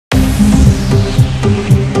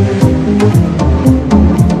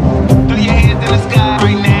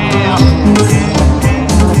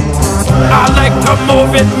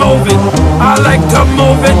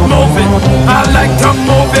move it, move it. I like to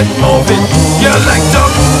move it, move it. You like to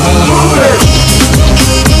move it.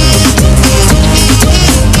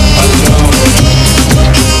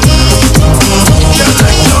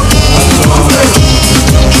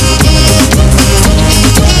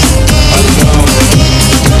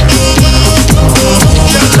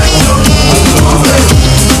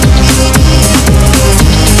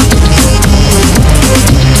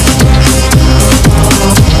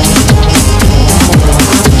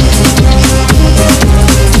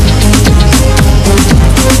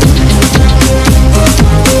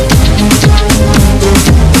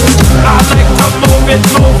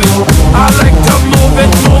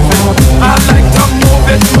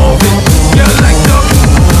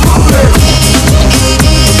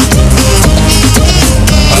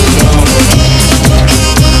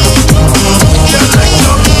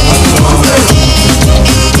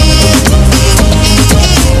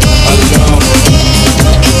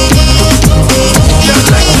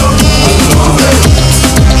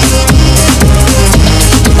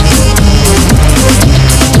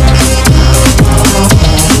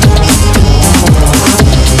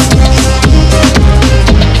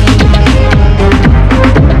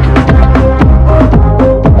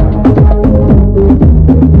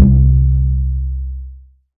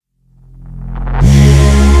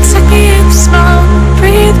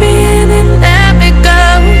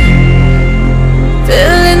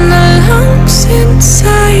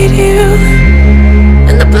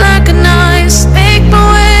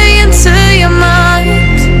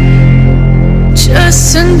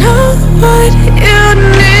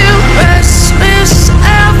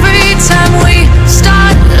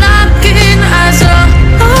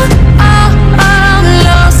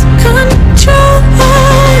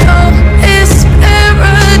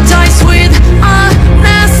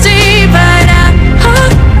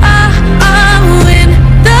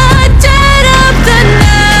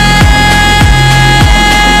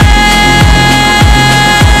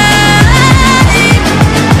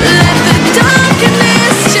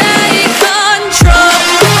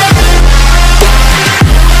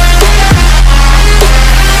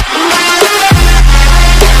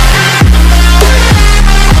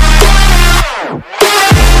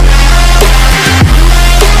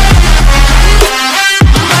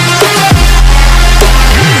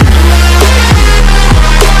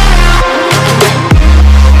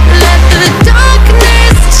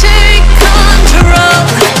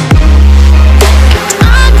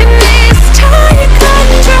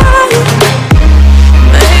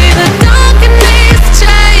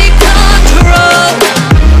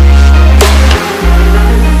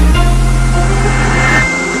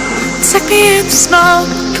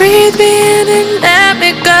 Breathe me in and let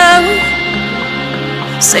me go.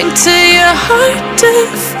 Sink to your heart to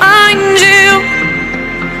find you.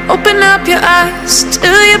 Open up your eyes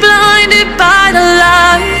till you're blinded by the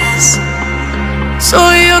lies, so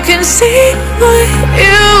you can see what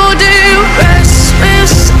you do.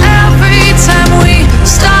 Restless every time we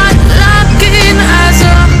start locking eyes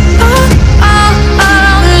up.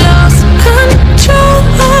 Lost control.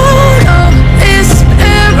 It's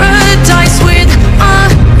paradise with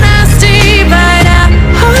honesty, but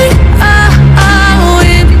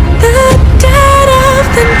in the dead of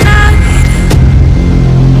the night.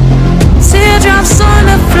 Teardrops on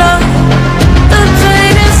the floor. The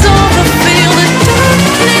pain is over. Feel the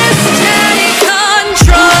darkness take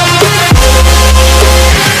control.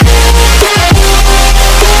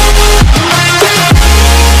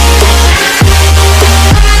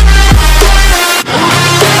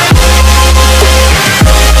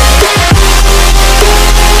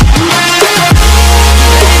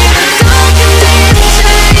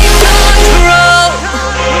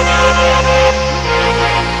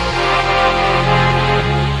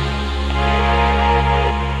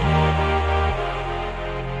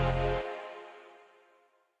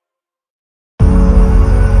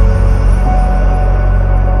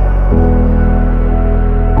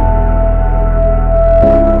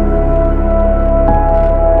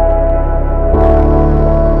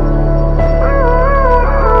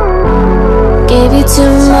 Gave you too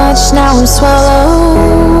much, now I'm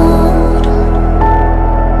swallowed.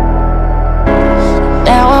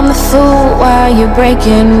 Now I'm the fool while you're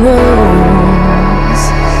breaking rules.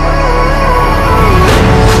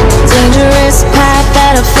 Dangerous path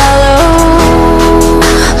that I follow.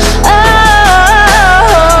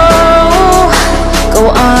 Oh, go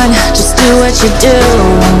on, just do what you do.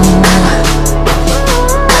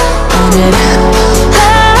 And it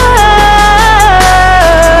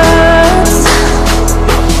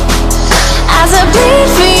bleed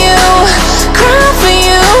for you, cry for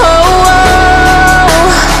you, oh, oh.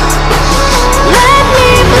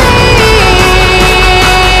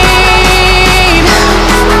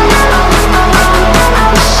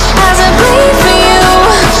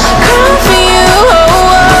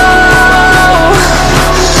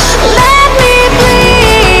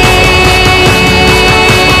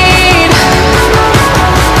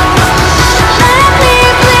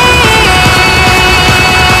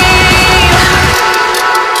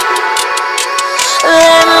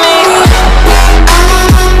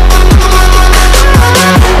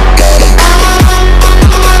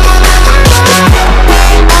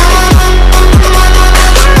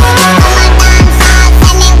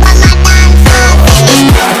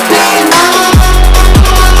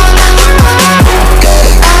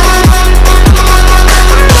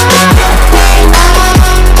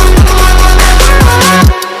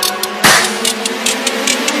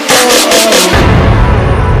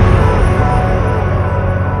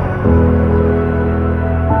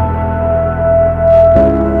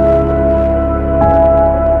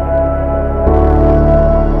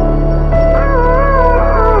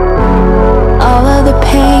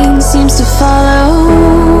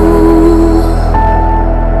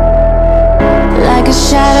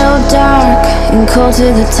 fall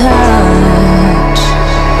to the touch.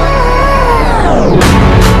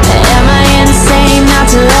 Am I insane not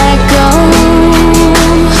to let go?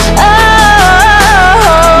 Oh,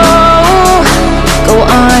 go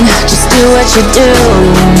on, just do what you do.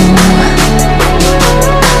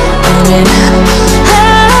 And it hurts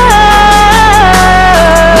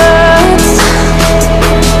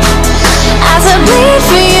as I bleed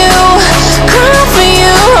for you, cry for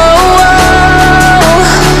you.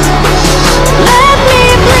 Let me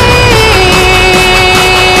bleed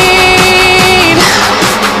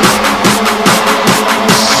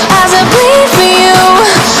as I bleed for you,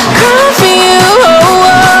 cry for you.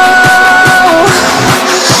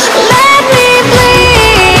 Let me bleed.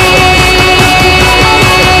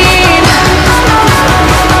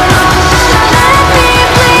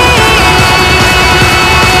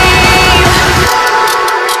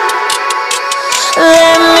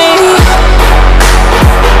 Let me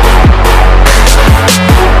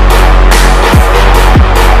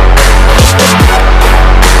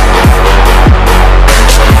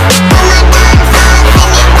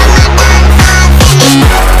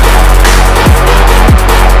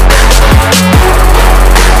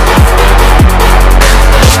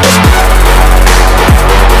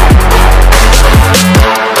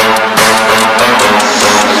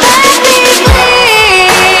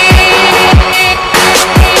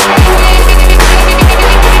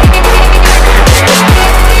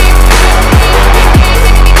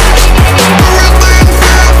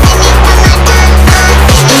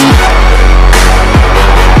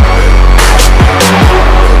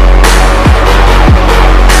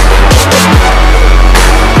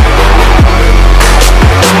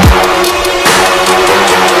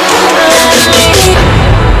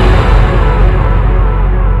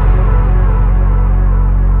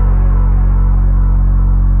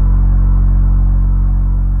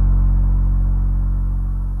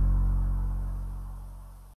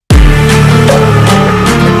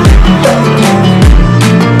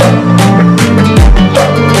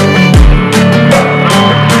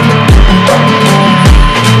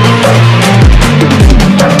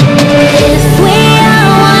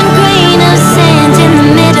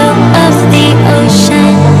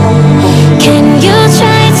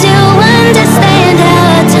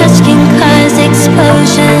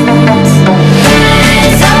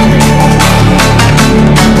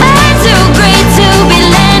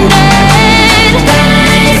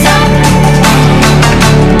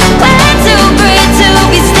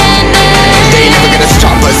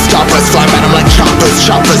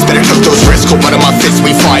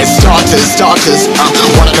starters,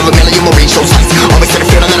 one out of a million will reach those heights. Always had a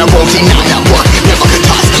feeling that I won't deny that work. Never could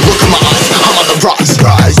toss. Look in my eyes, I'm on the rocks.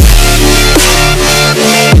 Rise.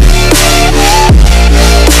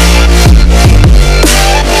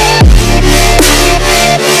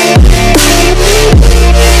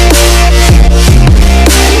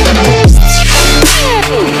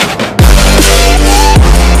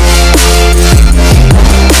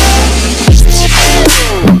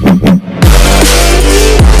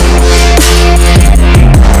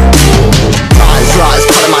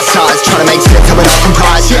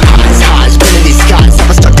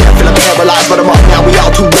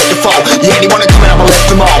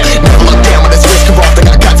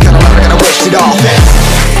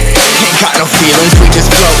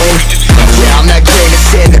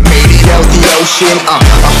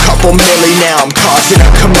 A couple milli now, I'm causing a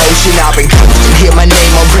commotion. I've been coasting, hear my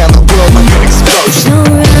name around the world like an explosion. So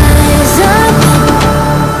rise up,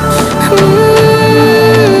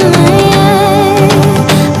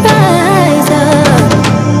 rise up.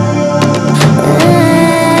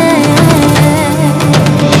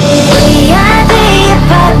 We are the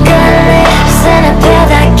apocalypse, and a pill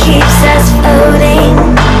that keeps us floating.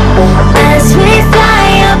 As we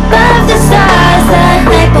fly above the stars, the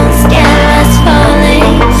night won't scare us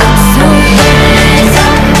falling. So rise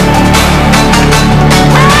up.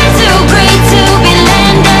 I'm too great to be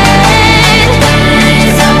landed.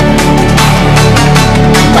 Rise up.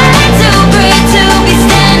 I'm too great to be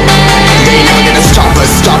standing. They never gonna stop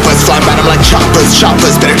us, fly by them like choppers.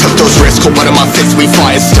 Better took those risks, hold one of my fists, we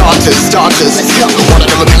fire starters. Let's go. One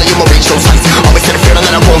out of a million will reach those heights. Always had a feeling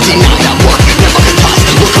that I won't deny that work. Never could toss.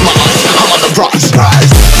 Look in my eyes, I'm on the rocks.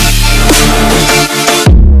 Rise.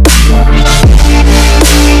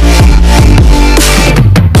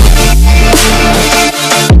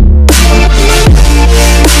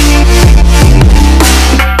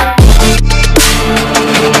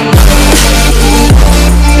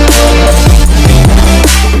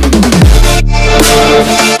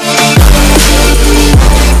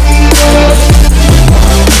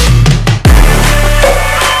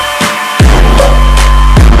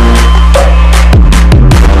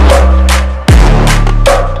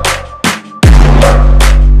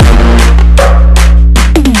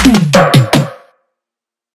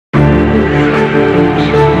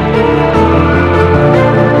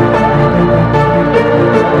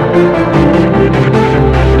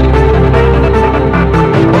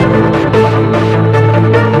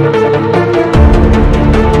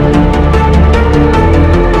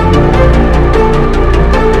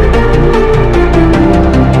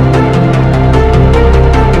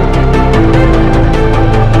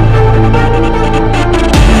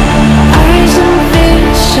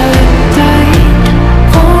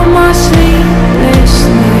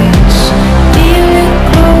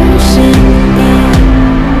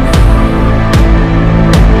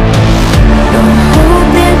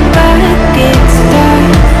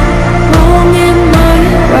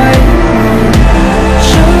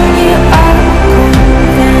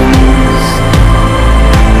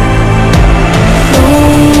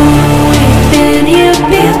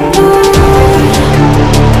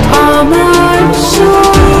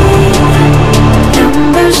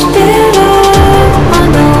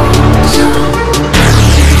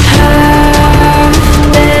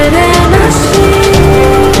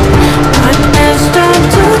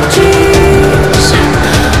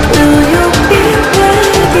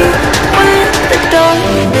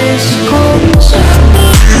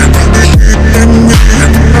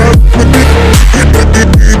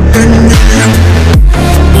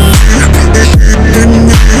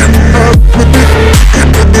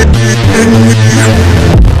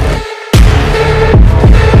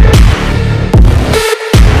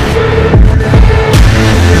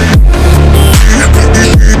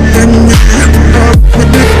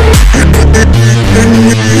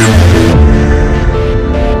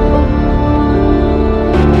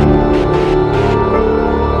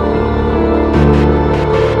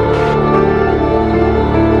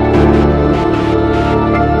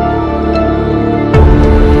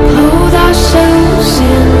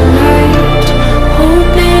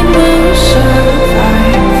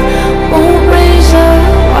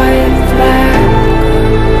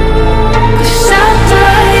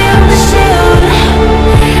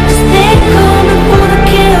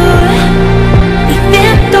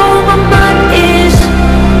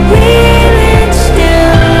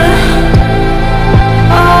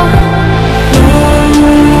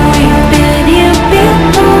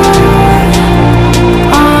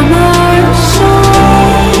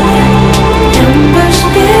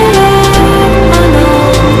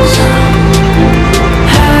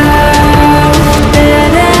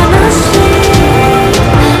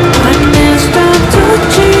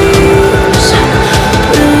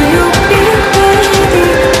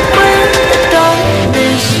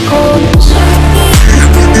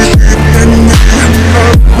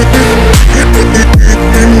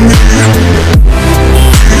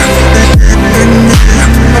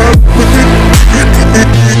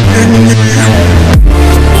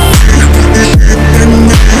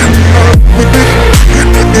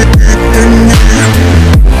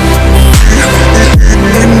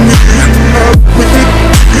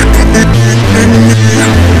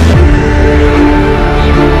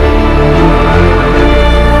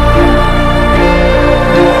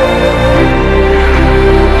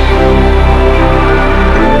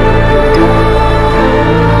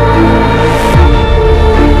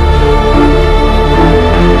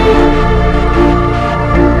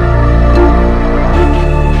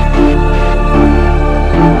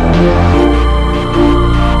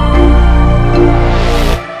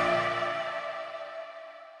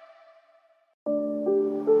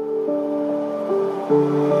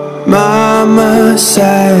 Mama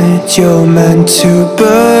said you're meant to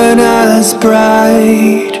burn as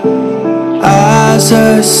bright as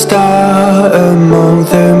a star among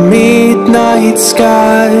the midnight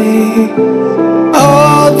sky.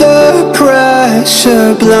 All the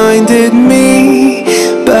pressure blinded me,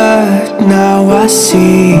 but now I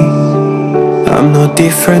see I'm not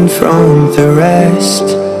different from the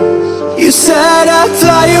rest. You said I'd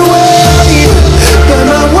fly away, but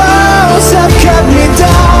my walls have kept me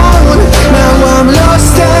down. Now I'm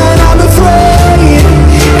lost and I'm afraid,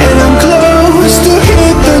 and I'm close to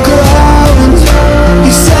hit the ground.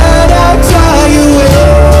 You said I'd fly away.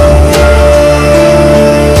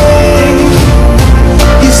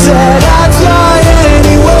 You said I'd fly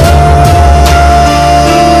anywhere,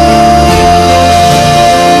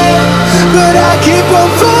 but I keep on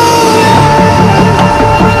falling.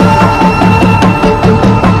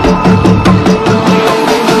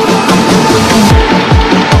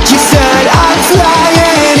 You said I'd fly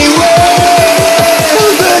anywhere,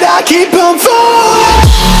 but I keep on falling.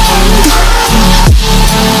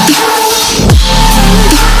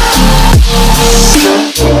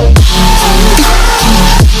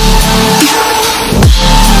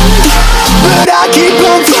 But I keep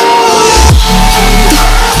on falling.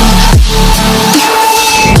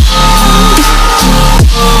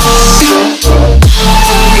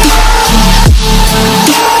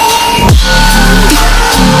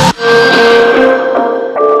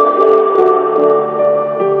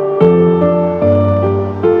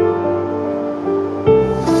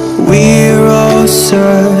 We're all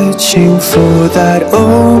searching for that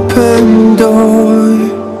open door.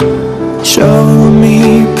 Show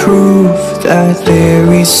me proof that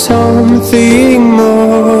there is something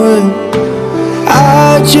more.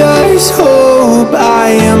 I just hope I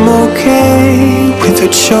am okay with the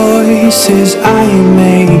choices I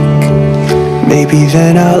make. Maybe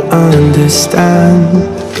then I'll understand.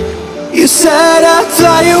 You said I'd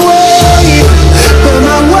fly away, but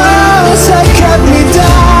my walls have kept me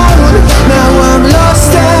down. Now I'm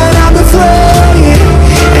lost and I'm afraid,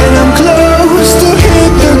 and I'm close to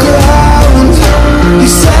hit the ground. You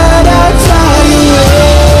said I'd fly away.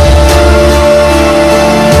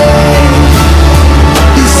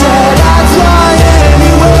 You said I'd fly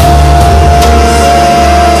anywhere,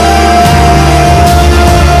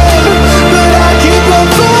 but I keep on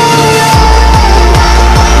falling.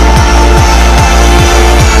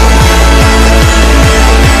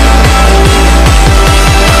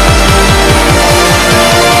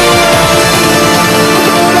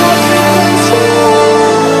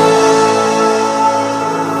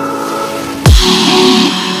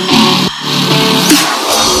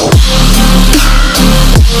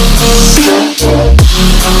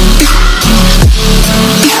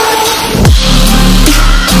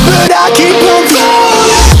 But I keep on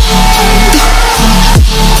falling.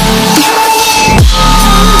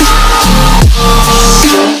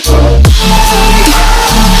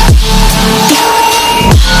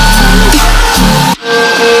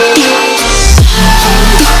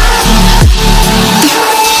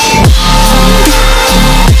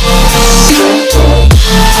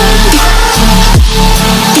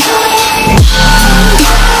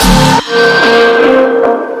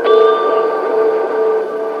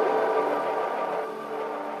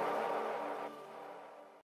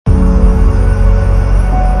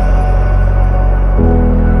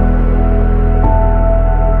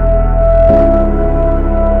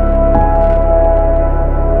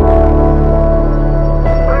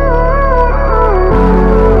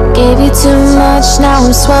 Gave you too much, now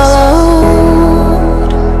I'm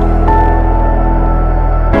swallowed.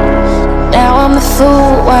 Now I'm the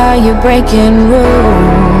fool while you're breaking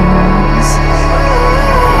rules.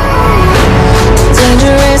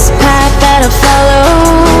 Dangerous path that I follow.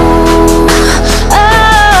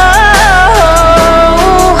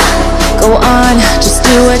 Oh, go on, just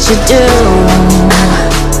do what you do.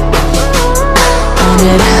 And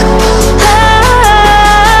it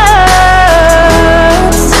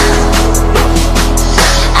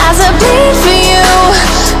bleed for you,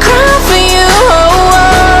 cry for you, oh,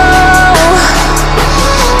 oh.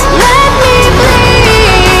 Let me bleed.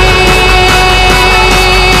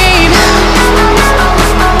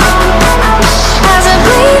 As I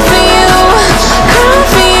bleed for you, cry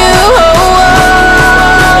for you, oh, oh.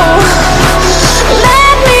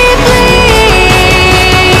 Let me bleed.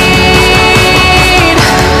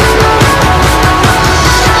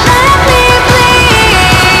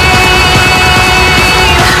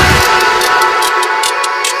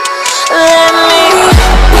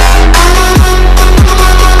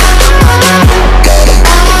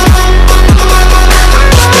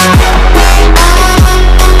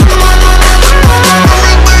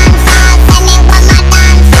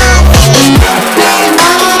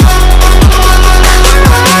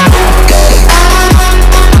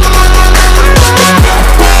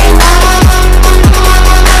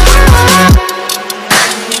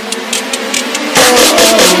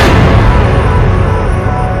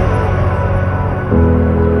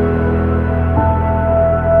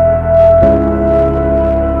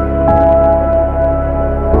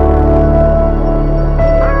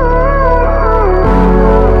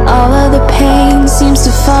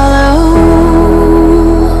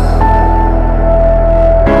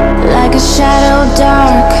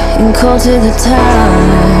 getting cold to the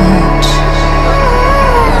touch.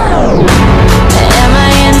 Am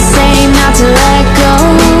I insane not to let go?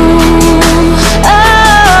 Oh,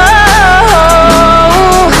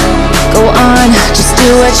 go on, just do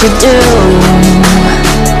what you do.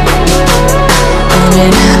 And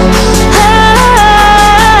it hurts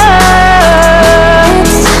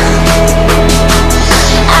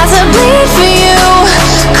as I bleed for you,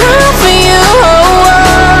 cry for you.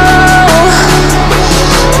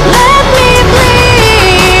 Let me bleed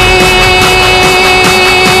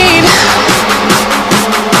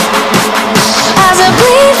as I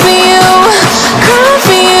bleed for you, cry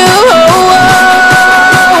for you.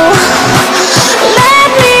 Let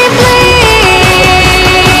me bleed. Let me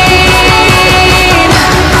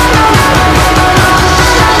bleed.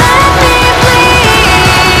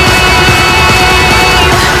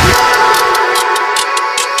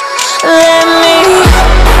 Let me.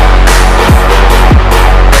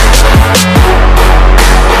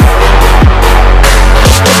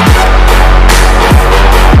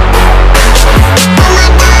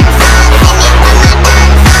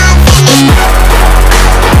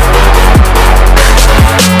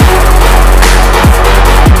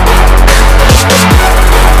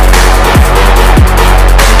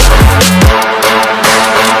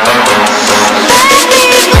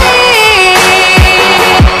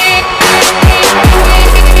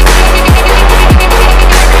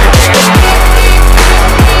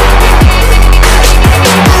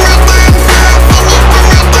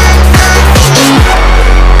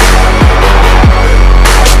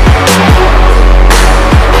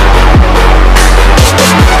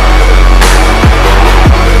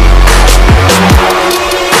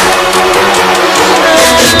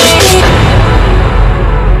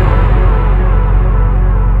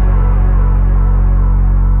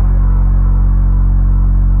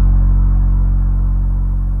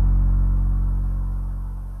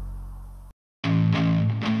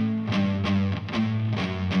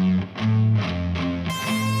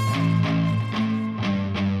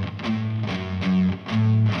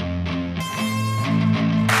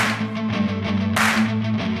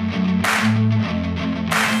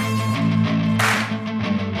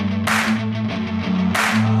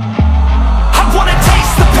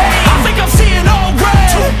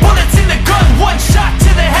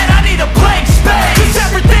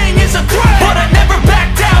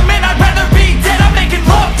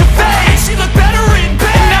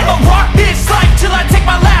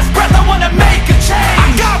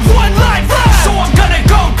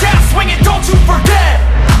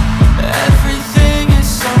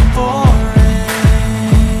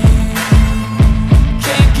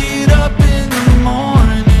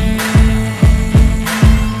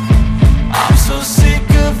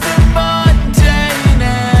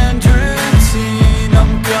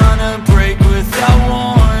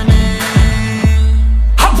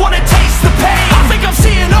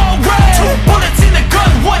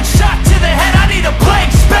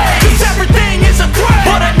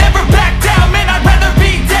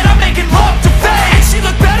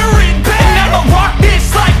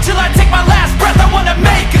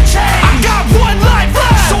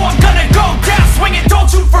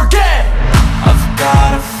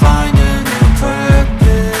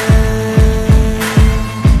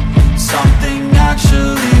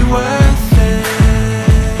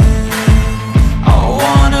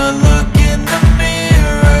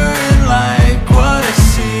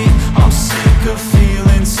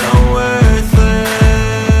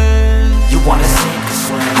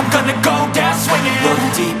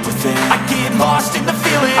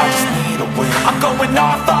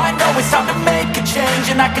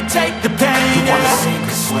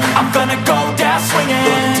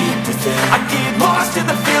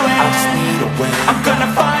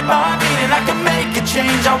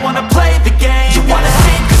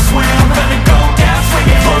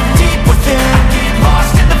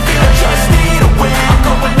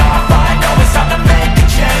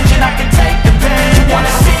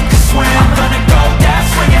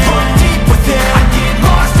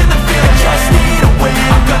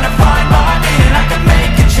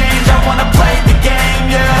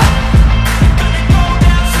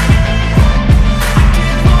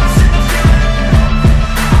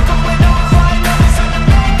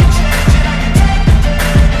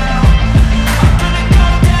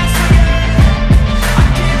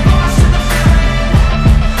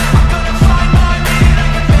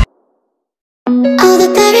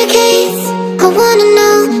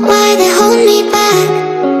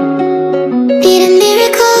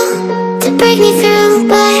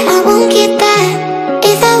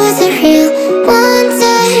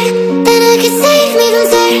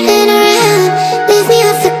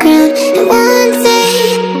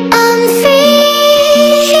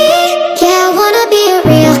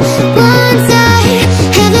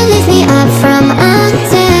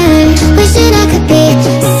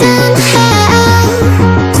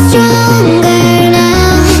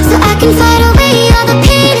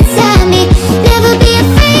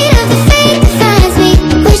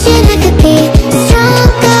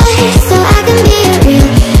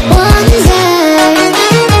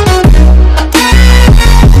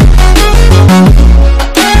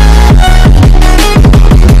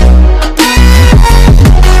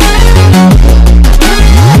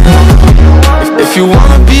 If you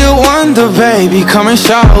wanna be a wonder, baby, come and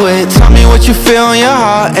show it. Tell me what you feel in your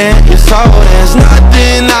heart and your soul. There's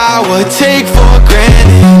nothing I would take for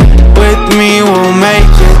granted. With me we'll make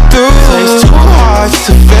it through. Takes two hearts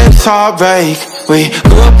to fix heartbreak. We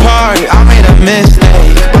grew apart, I made a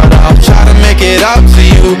mistake, but I'll try to make it up to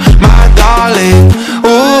you, my darling.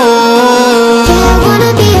 Ooh. Do I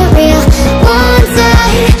wanna be a real wonder?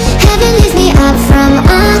 Heaven leaves me up from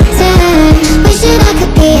under. Wishing I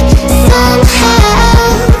could be somehow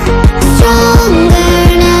stronger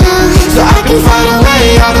now, so I can fight away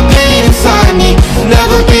all the pain inside me.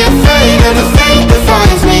 Never be afraid of the fate that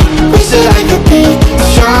finds me. Wish that I could be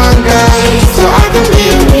stronger, so I can be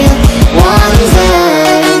a real wonder.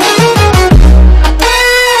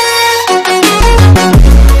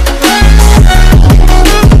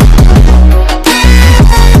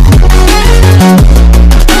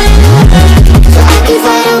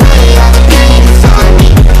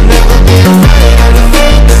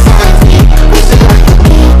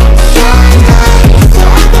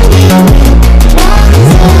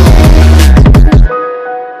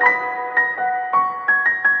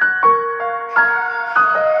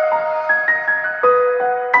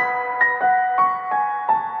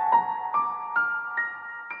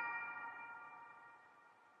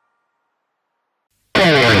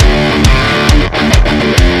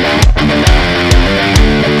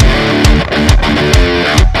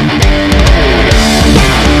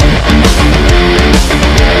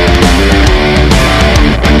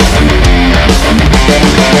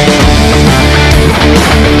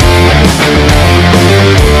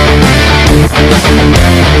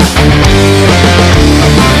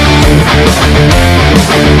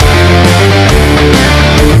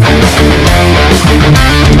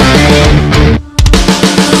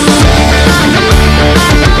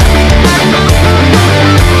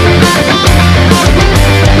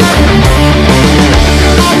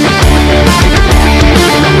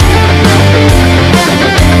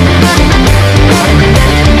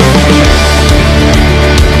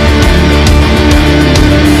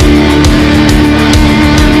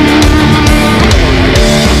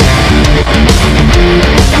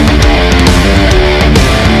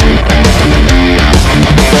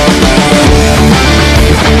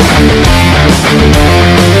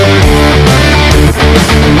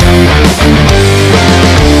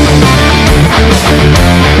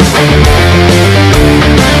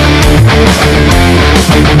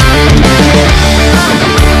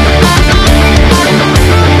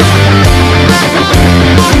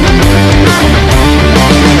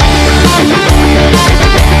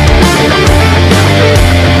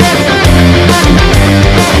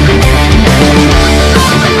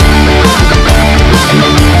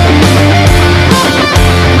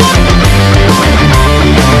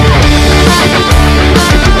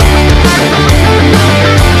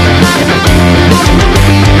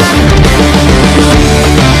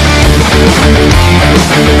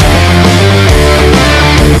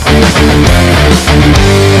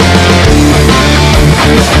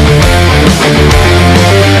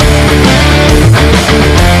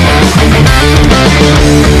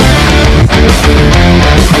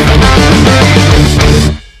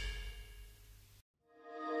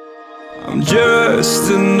 I'm just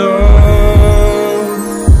enough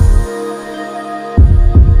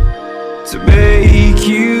to make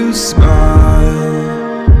you smile,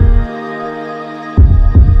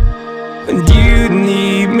 and you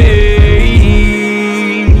need me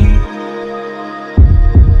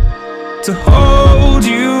to hold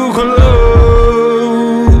you close,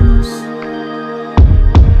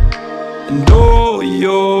 and all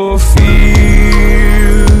your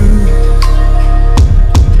fears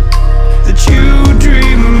that you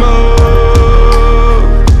dream of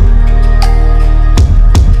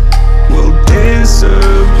will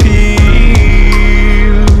disappear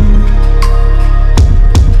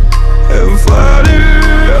and flutter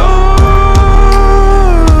on.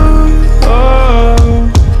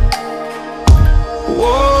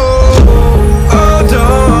 Whoa, hold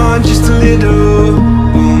on just a little,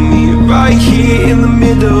 we'll meet right here in the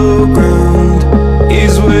middle.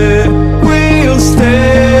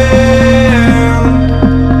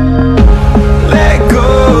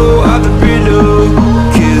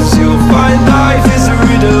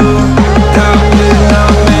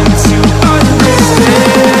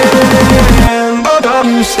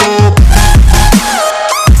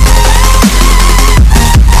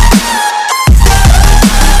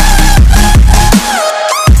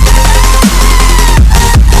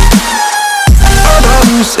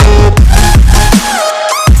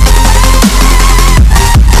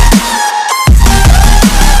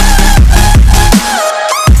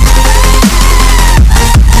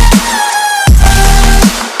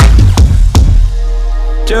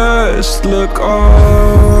 just look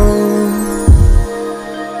on,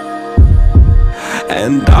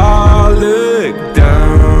 and I'll look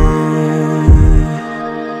down,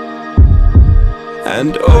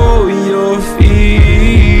 and all your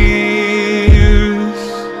fears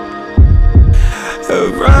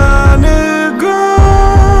have run aground.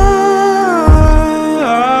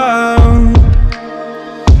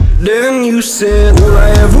 Then you said, all I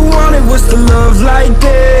ever wanted was to love like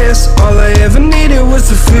this. All I ever needed was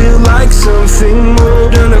to feel like something more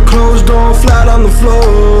than a closed door flat on the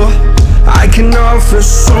floor. I can offer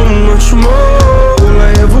so much more. All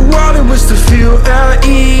I ever wanted was to feel at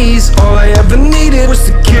ease. All I ever needed was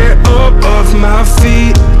to get up off my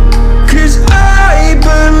feet. 'Cause I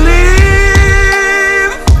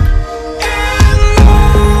believe in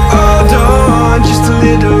love. Hold on just a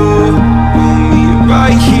little, we'll meet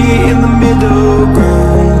right here in the middle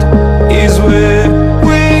ground is where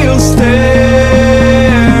we'll stand.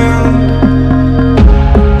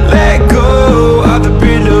 Let go of the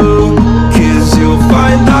brittle, 'cause you'll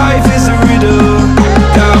find life is a riddle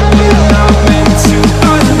that we're not meant to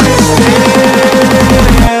understand.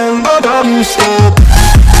 You stop.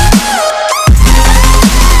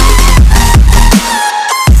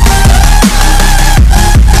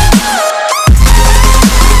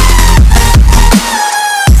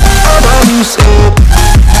 You stop.